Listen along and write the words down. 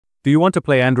Do you want to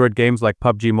play Android games like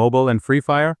PUBG Mobile and Free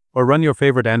Fire, or run your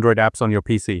favorite Android apps on your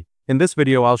PC? In this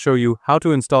video I'll show you how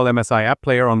to install MSI App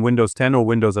Player on Windows 10 or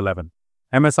Windows 11.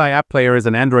 MSI App Player is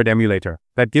an Android emulator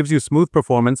that gives you smooth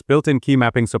performance, built-in key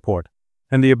mapping support,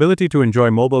 and the ability to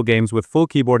enjoy mobile games with full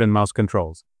keyboard and mouse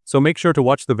controls. So make sure to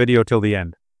watch the video till the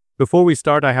end. Before we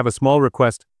start, I have a small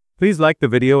request. Please like the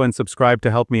video and subscribe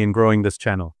to help me in growing this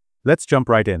channel. Let's jump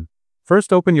right in.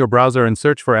 First, open your browser and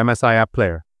search for MSI App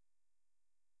Player.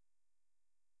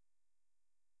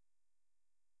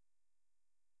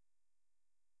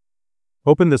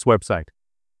 Open this website.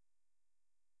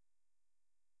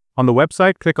 On the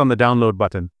website, click on the download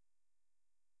button,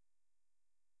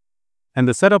 and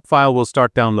the setup file will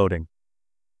start downloading.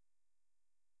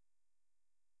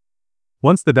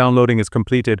 Once the downloading is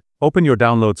completed, open your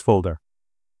downloads folder.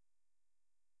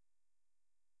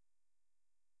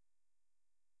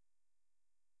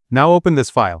 Now open this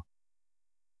file.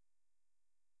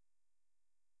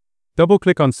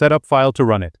 Double-click on setup file to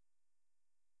run it.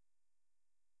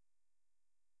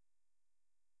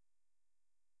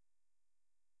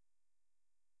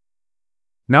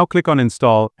 Now click on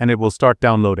install and it will start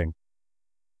downloading.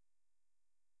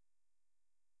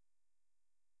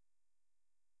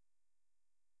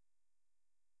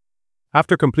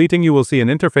 After completing, you will see an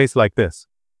interface like this.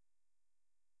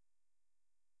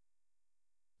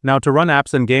 Now to run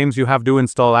apps and games you have to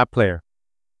install App Player.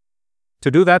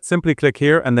 To do that, simply click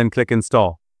here and then click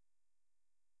install.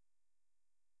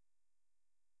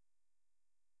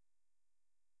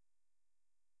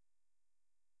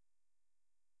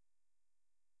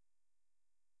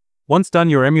 Once done,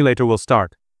 your emulator will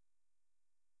start.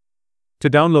 To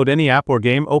download any app or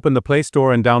game, open the Play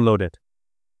Store and download it.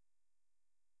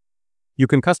 You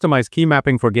can customize key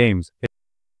mapping for games. It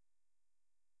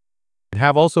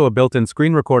have also a built-in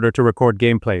screen recorder to record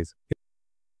gameplays.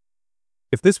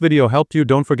 If this video helped you,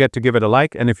 don't forget to give it a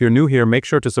like, and if you're new here, make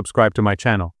sure to subscribe to my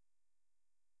channel.